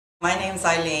My name's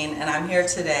Eileen and I'm here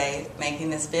today making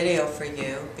this video for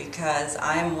you because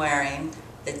I'm wearing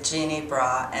the Genie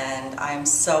Bra and I'm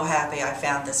so happy I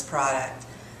found this product.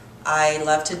 I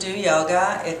love to do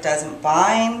yoga. It doesn't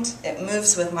bind, it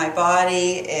moves with my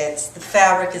body, the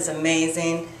fabric is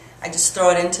amazing. I just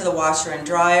throw it into the washer and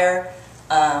dryer.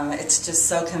 It's just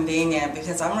so convenient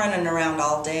because I'm running around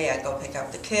all day. I go pick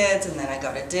up the kids and then I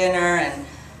go to dinner and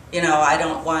I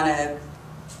don't want to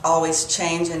always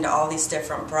change into all these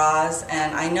different bras,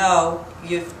 and I know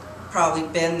you've probably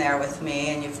been there with me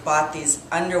and you've bought these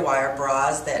underwire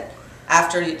bras that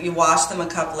after you wash them a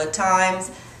couple of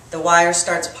times the wire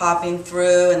starts popping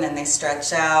through and then they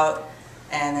stretch out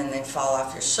and then they fall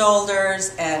off your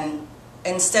shoulders, and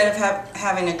instead of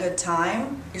having a good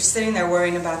time you're sitting there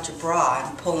worrying about your bra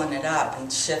and pulling it up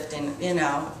and shifting,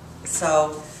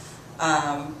 so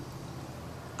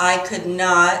I could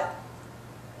not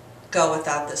go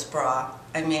without this bra.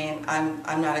 I mean,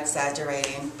 I'm not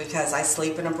exaggerating because I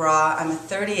sleep in a bra. I'm a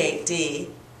 38D.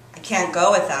 I can't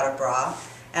go without a bra,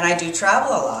 and I do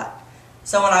travel a lot.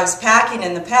 So when I was packing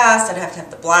in the past, I'd have to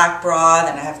have the black bra,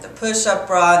 then I'd have the push-up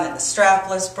bra, and then the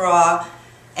strapless bra.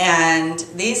 And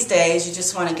these days, you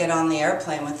just want to get on the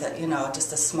airplane with it,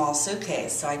 just a small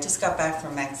suitcase. So I just got back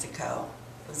from Mexico.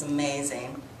 It was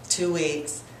amazing. 2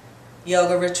 weeks,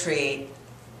 yoga retreat,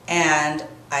 and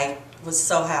I was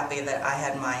so happy that I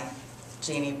had my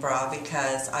Genie Bra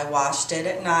because I washed it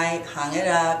at night, hung it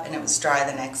up, and it was dry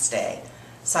the next day.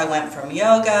 So I went from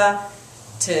yoga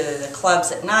to the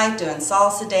clubs at night doing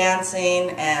salsa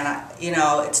dancing, and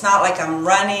it's not like I'm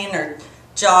running or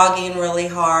jogging really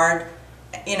hard,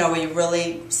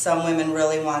 where some women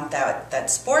really want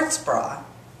that sports bra.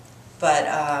 But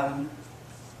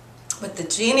with the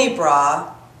Genie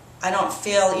Bra, I don't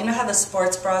feel, how the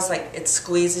sports bras, like it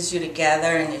squeezes you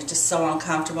together and you're just so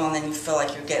uncomfortable, and then you feel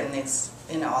like you're getting these,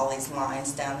 all these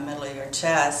lines down the middle of your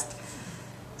chest.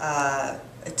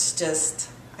 It's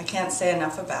just, I can't say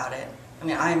enough about it. I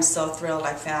mean, I am so thrilled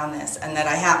I found this, and that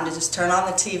I happened to just turn on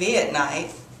the TV at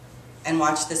night and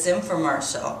watch this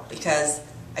infomercial, because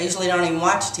I usually don't even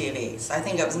watch TV, so I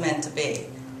think it was meant to be,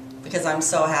 because I'm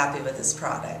so happy with this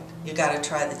product. You got to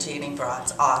try the Genie Bra,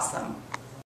 it's awesome.